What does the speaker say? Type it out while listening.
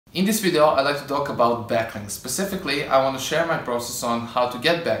In this video, I'd like to talk about backlinks. Specifically, I want to share my process on how to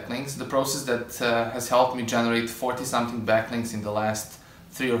get backlinks, the process that has helped me generate 40-something backlinks in the last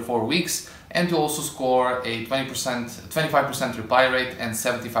 3 or 4 weeks, and to also score a 25% reply rate and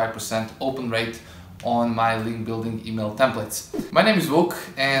 75% open rate on my link building email templates. My name is Vuk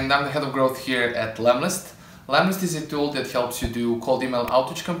and I'm the head of growth here at Lemlist. Lemlist is a tool that helps you do cold email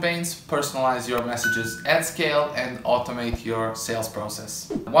outreach campaigns, personalize your messages at scale, and automate your sales process.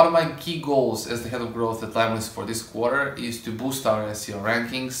 One of my key goals as the head of growth at Lemlist for this quarter is to boost our SEO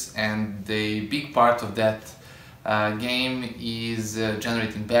rankings, and the big part of that game is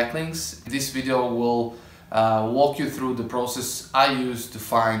generating backlinks. This video will walk you through the process I use to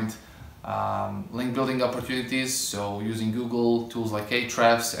find link building opportunities, so using Google, tools like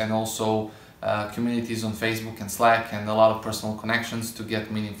Ahrefs, and also communities on Facebook and Slack, and a lot of personal connections to get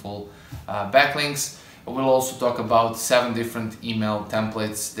meaningful backlinks. We'll also talk about 7 different email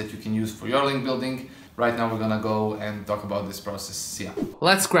templates that you can use for your link building. Right now we're gonna go and talk about this process. Yeah.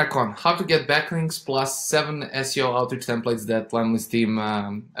 Let's crack on. How to get backlinks plus 7 SEO outreach templates that Lemlist team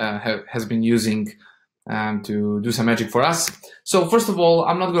has been using to do some magic for us. So first of all,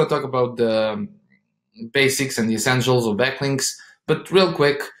 I'm not gonna talk about the basics and the essentials of backlinks, but real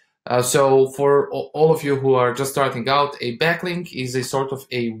quick, so for all of you who are just starting out, a backlink is a sort of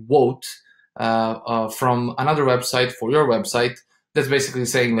a vote from another website for your website. That's basically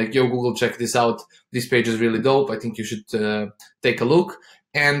saying like, yo Google, check this out, this page is really dope, I think you should take a look.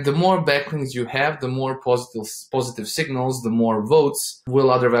 And the more backlinks you have, the more positive signals, the more votes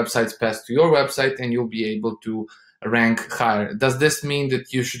will other websites pass to your website, and you'll be able to rank higher. Does this mean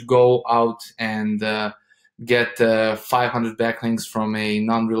that you should go out and get 500 backlinks from a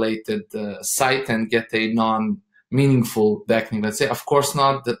non-related site and get a non-meaningful backlink, let's say? Of course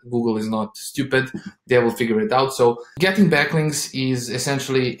not. Google is not stupid. They will figure it out. So getting backlinks is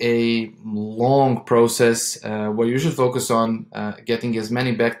essentially a long process where you should focus on getting as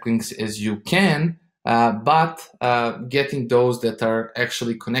many backlinks as you can, but getting those that are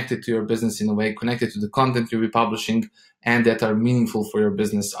actually connected to your business in a way, connected to the content you'll be publishing, and that are meaningful for your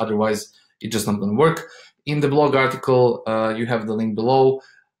business. Otherwise, it's just not going to work. In the blog article, you have the link below.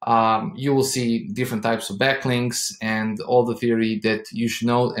 You will see different types of backlinks and all the theory that you should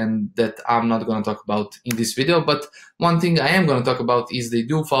know, and that I'm not going to talk about in this video. But one thing I am going to talk about is the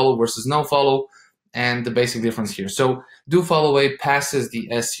do follow versus no follow, and the basic difference here. So do follow passes the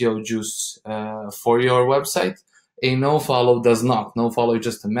SEO juice for your website. A no follow does not. No follow is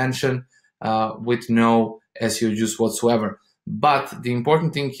just a mention with no SEO juice whatsoever. But the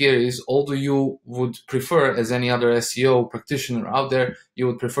important thing here is, although you would prefer, as any other SEO practitioner out there, you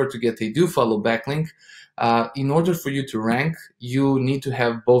would prefer to get a do follow backlink, in order for you to rank, you need to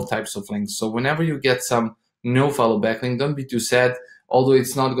have both types of links. So whenever you get some no follow backlink, don't be too sad. Although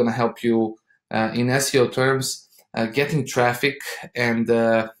it's not going to help you in SEO terms, getting traffic and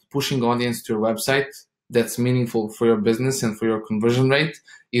pushing audience to your website that's meaningful for your business and for your conversion rate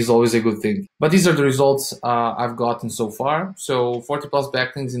is always a good thing. But these are the results I've gotten so far. So 40 plus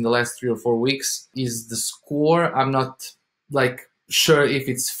backlinks in the last 3 or 4 weeks is the score. I'm not like sure if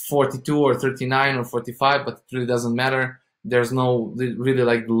it's 42 or 39 or 45, but it really doesn't matter. There's no really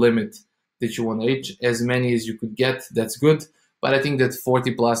like limit that you want to reach. As many as you could get, that's good. But I think that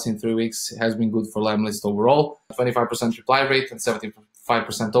 40 plus in 3 weeks has been good for Lemlist overall. 25% reply rate and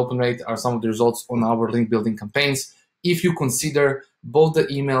 75% open rate are some of the results on our link building campaigns. If you consider both the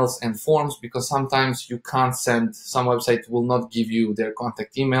emails and forms, because sometimes you can't send, some website will not give you their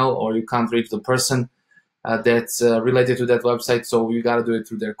contact email, or you can't reach the person that's related to that website, so you got to do it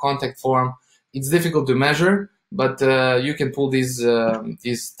through their contact form. It's difficult to measure, but you can pull these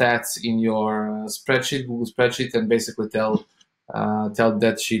stats in your spreadsheet, Google spreadsheet, and basically tell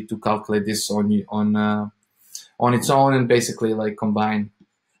that sheet to calculate this on its own, and basically like combine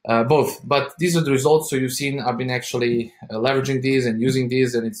both. But these are the results. So you've seen I've been actually leveraging these and using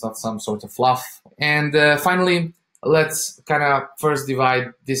these, and it's not some sort of fluff. And finally, let's kind of first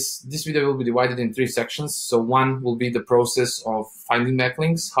divide this video will be divided in 3 sections. So one will be the process of finding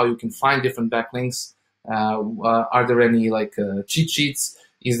backlinks, how you can find different backlinks. Are there any like cheat sheets?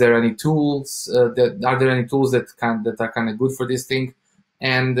 Is there any tools are there any tools that are kind of good for this thing?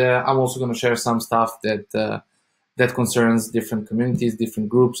 And I'm also going to share some stuff that concerns different communities, different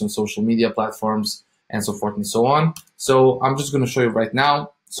groups on social media platforms, and so forth and so on. So I'm just going to show you right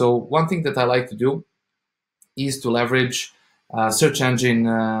now. So one thing that I like to do is to leverage search engine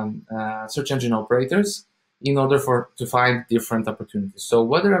operators in order to find different opportunities. So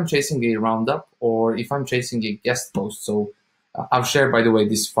whether I'm chasing a roundup or if I'm chasing a guest post. So I've shared, by the way,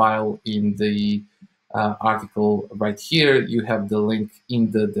 this file in the article right here. You have the link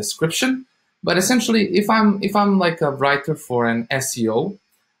in the description. But essentially, if I'm like a writer for an SEO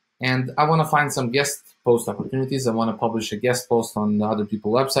and I want to find some guest post opportunities, I want to publish a guest post on other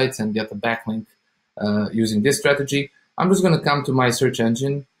people's websites and get a backlink using this strategy, I'm just going to come to my search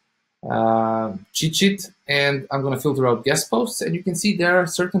engine cheat sheet, and I'm going to filter out guest posts, and you can see there are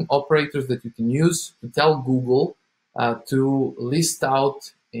certain operators that you can use to tell Google to list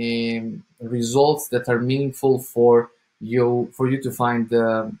out results that are meaningful for you to find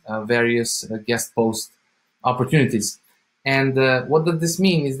various guest post opportunities. And what does this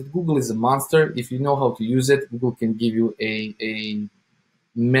mean is that Google is a monster. If you know how to use it, Google can give you a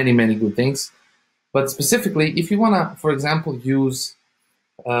many good things. But specifically, if you want to, for example, use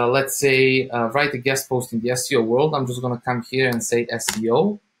let's say write a guest post in the SEO world, I'm just going to come here and say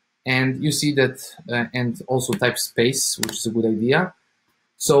SEO, and you see that, and also type space, which is a good idea.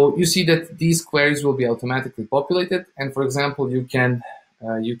 So you see that these queries will be automatically populated, and for example, you can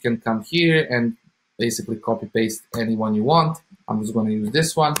come here and basically copy paste any one you want. I'm just going to use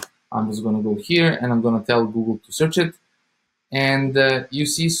this one. I'm just going to go here and I'm going to tell Google to search it, and you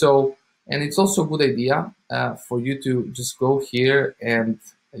see, so, and it's also a good idea for you to just go here and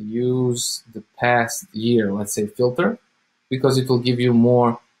use the past year, let's say, filter, because it will give you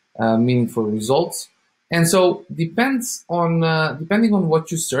more meaningful results. And so depending on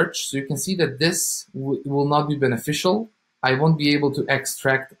what you search, so you can see that this will not be beneficial. I won't be able to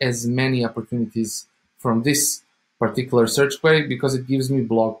extract as many opportunities from this particular search query because it gives me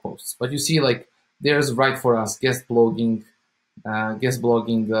blog posts. But you see, like, there's Write for Us, guest blogging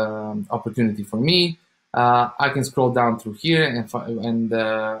opportunity for me. I can scroll down through here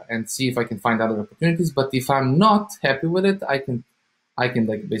and see if I can find other opportunities. But if I'm not happy with it, I can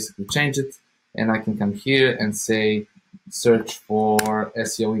like basically change it, and I can come here and say search for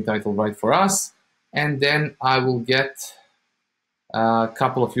SEO entitled Write for Us, and then I will get a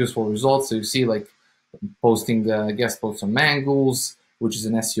couple of useful results. So you see, like, posting guest posts on Mangools, which is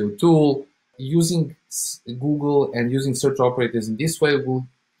an SEO tool. Using Google and using search operators in this way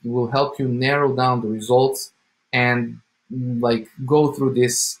will help you narrow down the results and like go through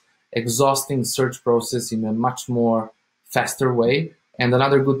this exhausting search process in a much more faster way. And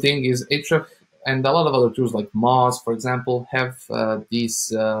another good thing is Ahrefs and a lot of other tools like Moz, for example, have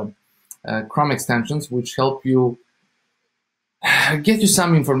these Chrome extensions which help you get you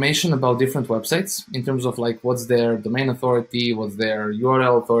some information about different websites in terms of like what's their domain authority, what's their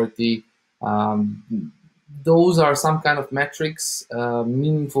URL authority. Those are some kind of metrics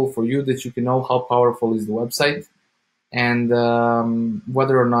meaningful for you that you can know how powerful is the website and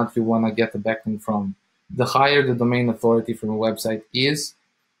whether or not you want to get a backlink from. The higher the domain authority from a website is,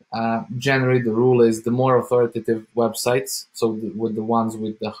 generally the rule is the more authoritative websites, so with the ones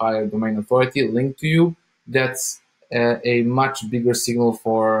with the higher domain authority link to you, that's a much bigger signal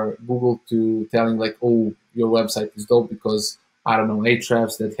for Google to telling like, oh, your website is dope because, I don't know,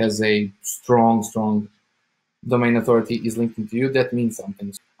 Ahrefs that has a strong domain authority is linking to you. That means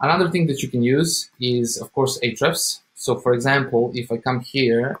something. Another thing that you can use is, of course, Ahrefs. So for example, if I come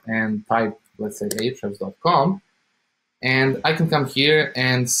here and type, let's say, ahrefs.com, and I can come here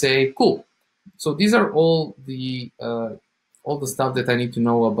and say, cool. So these are all the stuff that I need to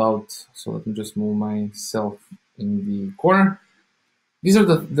know about. So let me just move myself in the corner. These are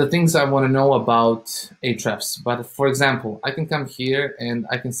the things I want to know about Ahrefs. But for example, I can come here and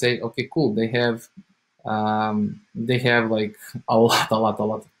I can say, okay, cool. They have like a lot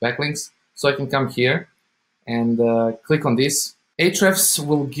of backlinks. So I can come here and click on this. Ahrefs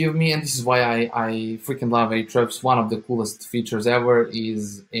will give me, and this is why I freaking love Ahrefs. One of the coolest features ever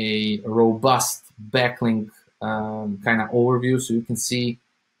is a robust backlink kind of overview, so you can see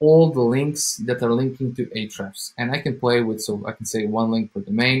all the links that are linking to Ahrefs. And I can play with, so I can say one link per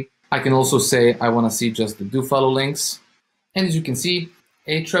domain. I can also say I want to see just the do follow links. And as you can see,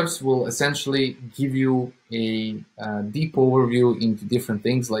 Ahrefs will essentially give you a deep overview into different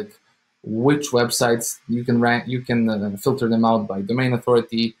things like which websites you can rank. You can filter them out by domain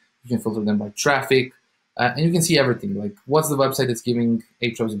authority. You can filter them by traffic, and you can see everything. Like what's the website that's giving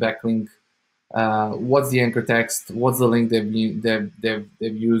Ahrefs backlink, what's the anchor text, what's the link they've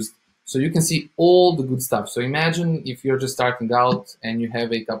used. So you can see all the good stuff. So imagine if you're just starting out and you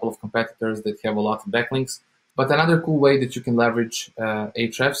have a couple of competitors that have a lot of backlinks. But another cool way that you can leverage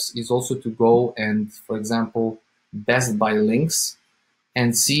Ahrefs is also to go and, for example, best by links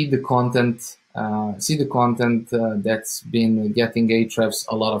and see the content. That's been getting Ahrefs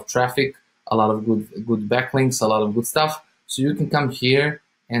a lot of traffic, a lot of good backlinks, a lot of good stuff. So you can come here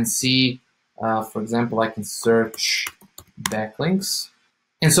and see, for example, I can search backlinks,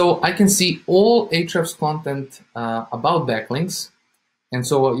 And so I can see all Ahrefs content about backlinks. And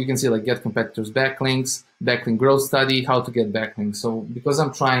so you can see like get competitors backlinks, backlink growth study, how to get backlinks. So because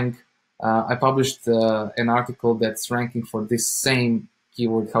I'm trying, I published an article that's ranking for this same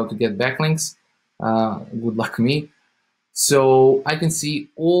keyword, how to get backlinks. Good luck me. So I can see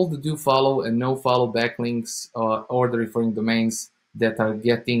all the do follow and no follow backlinks or the referring domains that are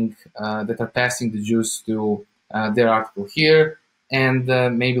getting that are passing the juice to their article here, and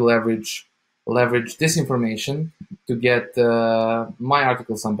maybe leverage this information to get my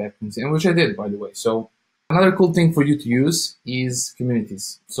article some backlinks, and which I did, by the way. So another cool thing for you to use is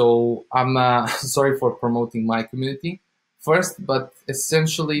communities. So I'm sorry for promoting my community first, but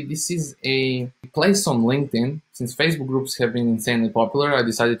essentially this is a place on LinkedIn. Since Facebook groups have been insanely popular, I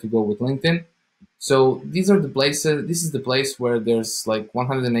decided to go with LinkedIn. So these are the places. This is the place where there's like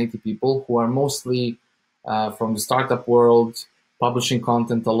 180 people who are mostly from the startup world, publishing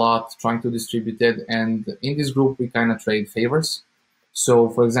content a lot, trying to distribute it. And in this group, we kind of trade favors. So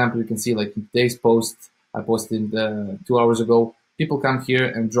for example, you can see like in today's post, I posted 2 hours ago, people come here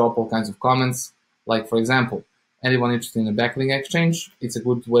and drop all kinds of comments. Like for example, anyone interested in a backlink exchange, it's a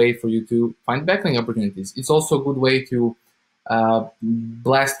good way for you to find backlink opportunities. It's also a good way to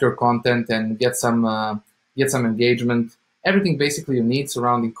blast your content and get some engagement. Everything basically you need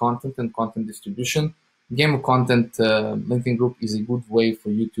surrounding content and content distribution. Game of Content LinkedIn group is a good way for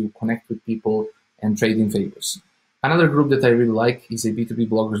you to connect with people and trade in favors. Another group that I really like is a B2B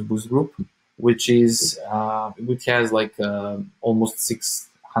Bloggers Boost group, which has like almost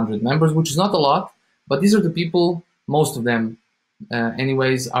 600 members, which is not a lot, but these are the people, most of them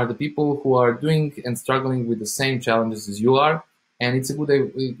anyways, are the people who are doing and struggling with the same challenges as you are. And it's a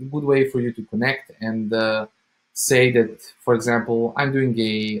good way for you to connect and say that, for example, I'm doing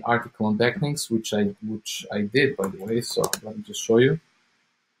a article on backlinks, which I did, by the way. So let me just show you.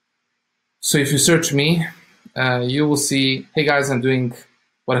 So if you search me, you will see, hey guys, I'm doing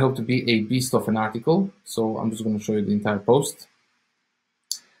what I hope to be a beast of an article. So I'm just going to show you the entire post.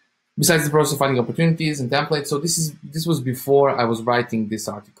 Besides the process of finding opportunities and templates, so this was before I was writing this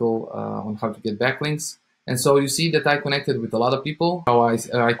article on how to get backlinks. And so you see that I connected with a lot of people. How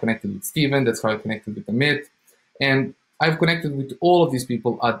I connected with Steven, that's how I connected with Amit. And I've connected with all of these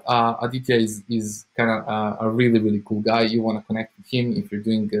people. Aditya is kind of a really, really cool guy. You want to connect with him if you're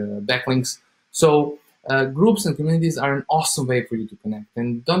doing backlinks. So groups and communities are an awesome way for you to connect.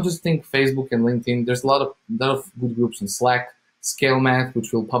 And don't just think Facebook and LinkedIn. There's a lot of good groups in Slack. ScaleMath,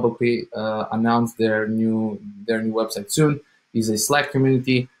 which will publicly announce their new website soon, is a Slack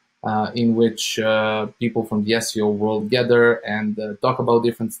community in which people from the SEO world gather and talk about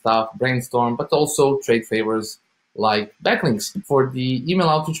different stuff, brainstorm, but also trade favors like backlinks. For the email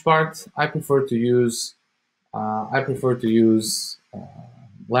outreach part, I prefer to use lemlist,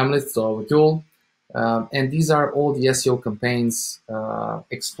 so a tool. And these are all the SEO campaigns,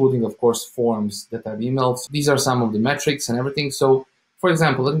 excluding, of course, forms that I've emailed. So these are some of the metrics and everything. So, for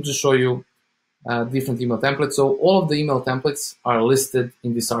example, let me just show you different email templates. So all of the email templates are listed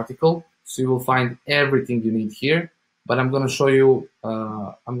in this article. So you will find everything you need here. But I'm going to show you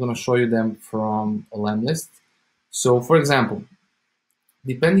them from a lemlist. So, for example,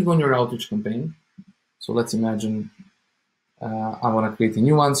 depending on your outreach campaign, so let's imagine I want to create a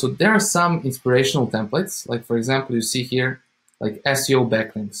new one. So there are some inspirational templates. Like, for example, you see here, like SEO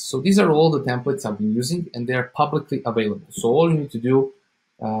backlinks. So these are all the templates I've been using, and they're publicly available. So all you need to do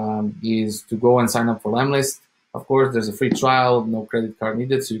is to go and sign up for lemlist. Of course, there's a free trial, no credit card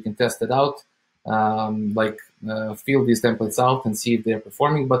needed, so you can test it out. Fill these templates out and see if they're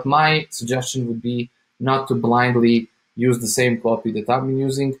performing. But my suggestion would be not to blindly use the same copy that I've been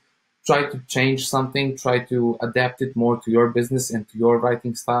using. Try to change something, try to adapt it more to your business and to your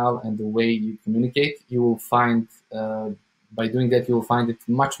writing style and the way you communicate. You will find, by doing that, you will find it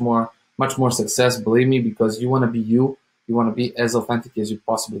much more success, believe me, because you want to be you. You want to be as authentic as you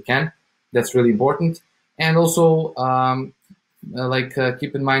possibly can. That's really important. And also,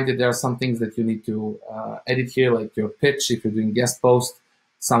 keep in mind that there are some things that you need to edit here, like your pitch, if you're doing guest post.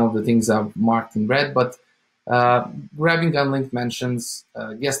 Some of the things are marked in red, but grabbing unlinked mentions,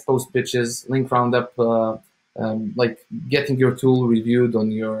 guest post pitches, link roundup, like getting your tool reviewed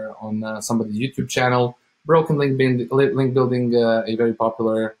on somebody's YouTube channel, broken link building, a very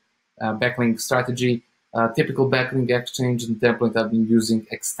popular backlink strategy, typical backlink exchange and template I've been using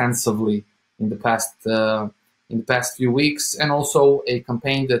extensively in the past few weeks, and also a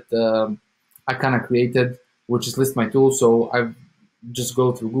campaign that I kind of created, which is List My Tool. So I just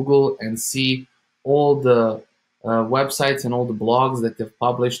go through Google and see all the websites and all the blogs that have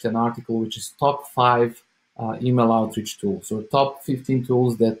published an article which is top 5 email outreach tool. So top 15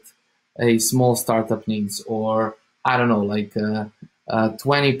 tools that a small startup needs, or I don't know, like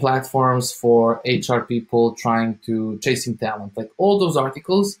 20 platforms for HR people trying to chasing talent. Like all those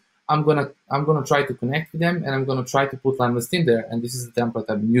articles, I'm gonna try to connect with them, and I'm gonna try to put lemlist in there. And this is the template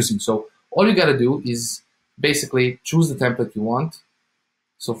I've been using. So all you gotta do is basically choose the template you want.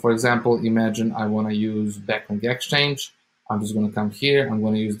 So for example, imagine I want to use Backlink Exchange. I'm just going to come here. I'm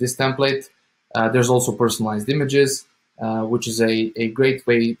going to use this template. There's also personalized images, which is a great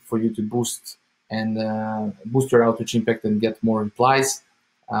way for you to boost boost your outreach impact and get more replies.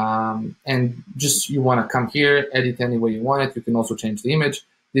 And just you want to come here, edit any way you want it. You can also change the image.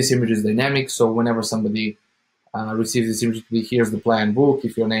 This image is dynamic, so whenever somebody receives this image, it will be here's the plan book.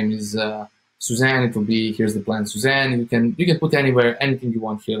 If your name is Suzanne, it will be here's the plan Suzanne. You can put anywhere anything you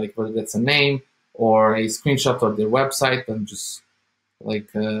want here, like whether that's a name or a screenshot of their website, and just like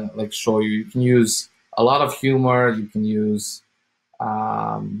show you. You can use a lot of humor. You can use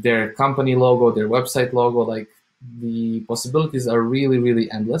their company logo, their website logo. Like the possibilities are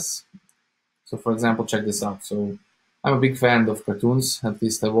really endless. So for example, check this out. So I'm a big fan of cartoons, at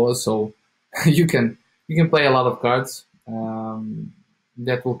least I was. So you can play a lot of cards.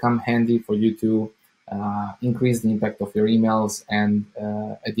 That will come handy for you to increase the impact of your emails, and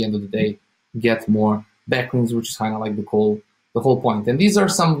at the end of the day, get more backlinks, which is kind of like the whole point. And these are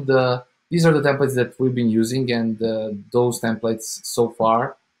the templates that we've been using, and those templates so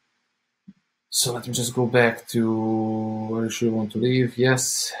far. So let me just go back to where should I want to leave.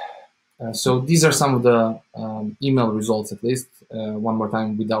 Yes. So these are some of the email results, at least. One more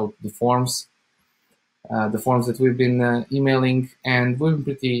time, without the forms. The forms that we've been emailing, and we've been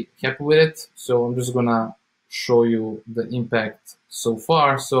pretty happy with it. So I'm just gonna show you the impact so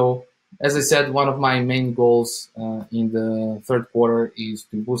far. So as I said, one of my main goals in the third quarter is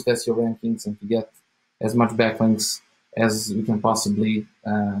to boost SEO rankings and to get as much backlinks as we can possibly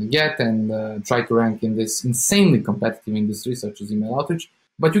get, and try to rank in this insanely competitive industry such as email outreach.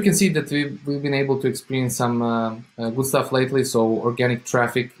 But you can see that we've been able to experience some good stuff lately. So organic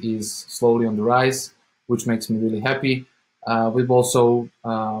traffic is slowly on the rise, which makes me really happy. We've also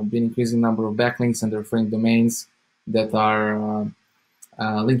been increasing the number of backlinks and referring domains that are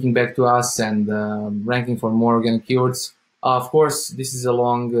linking back to us and ranking for more organic keywords. Of course, this is a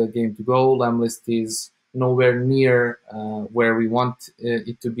long game to go. Lemlist is nowhere near where we want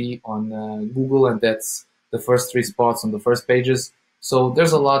it to be on Google, and that's the first 3 spots on the first pages. So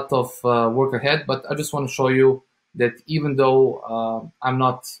there's a lot of work ahead, but I just want to show you that even though I'm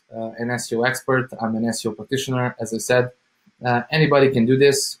not an SEO expert, I'm an SEO practitioner, as I said, anybody can do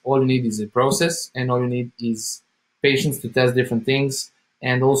this. All you need is a process, and all you need is patience to test different things.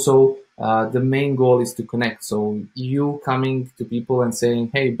 And also, the main goal is to connect. So you coming to people and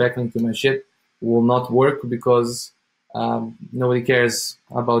saying, hey, backlink to my shit will not work, because nobody cares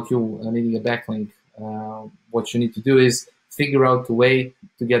about you needing a backlink. What you need to do is figure out a way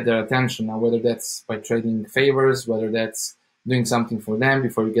to get their attention. Now, whether that's by trading favors, whether that's doing something for them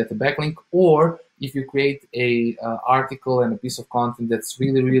before you get the backlink, or if you create a article and a piece of content that's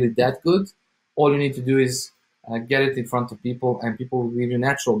really that good, all you need to do is get it in front of people, and people will give you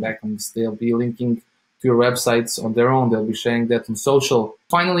natural backlinks. They'll be linking to your websites on their own. They'll be sharing that on social.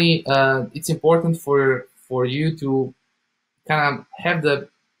 Finally, it's important for you to kind of have the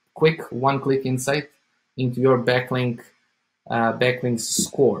quick one-click insight into your backlinks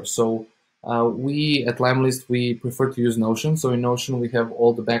score. So we at Lemlist, we prefer to use Notion. So in Notion, we have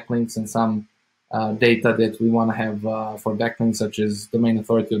all the backlinks and some data that we want to have for backlinks, such as domain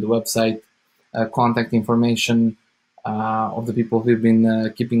authority of the website, contact information of the people we've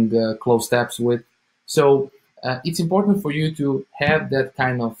been keeping close tabs with. So it's important for you to have that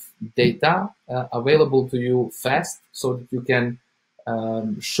kind of data available to you fast, so that you can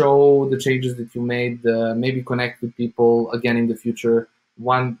show the changes that you made, maybe connect with people again in the future.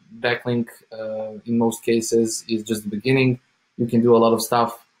 One backlink in most cases is just the beginning. You can do a lot of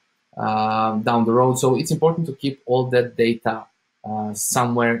stuff down the road. So it's important to keep all that data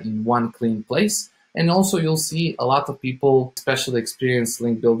somewhere in one clean place. And also you'll see a lot of people, especially experienced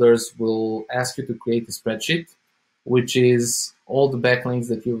link builders, will ask you to create a spreadsheet, which is all the backlinks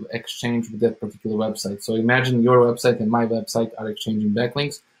that you've exchanged with that particular website. So imagine your website and my website are exchanging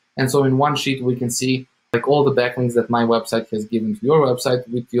backlinks. And so in one sheet, we can see like all the backlinks that my website has given to your website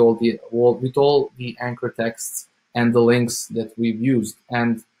with all the anchor texts and the links that we've used.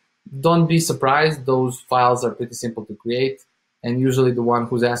 And don't be surprised, those files are pretty simple to create. And usually the one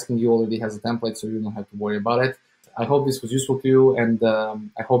who's asking you already has a template, so you don't have to worry about it. I hope this was useful to you, and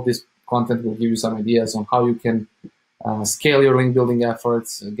I hope this content will give you some ideas on how you can scale your link building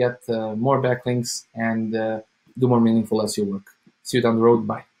efforts, get more backlinks, and do more meaningful SEO work. See you down the road.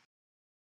 Bye.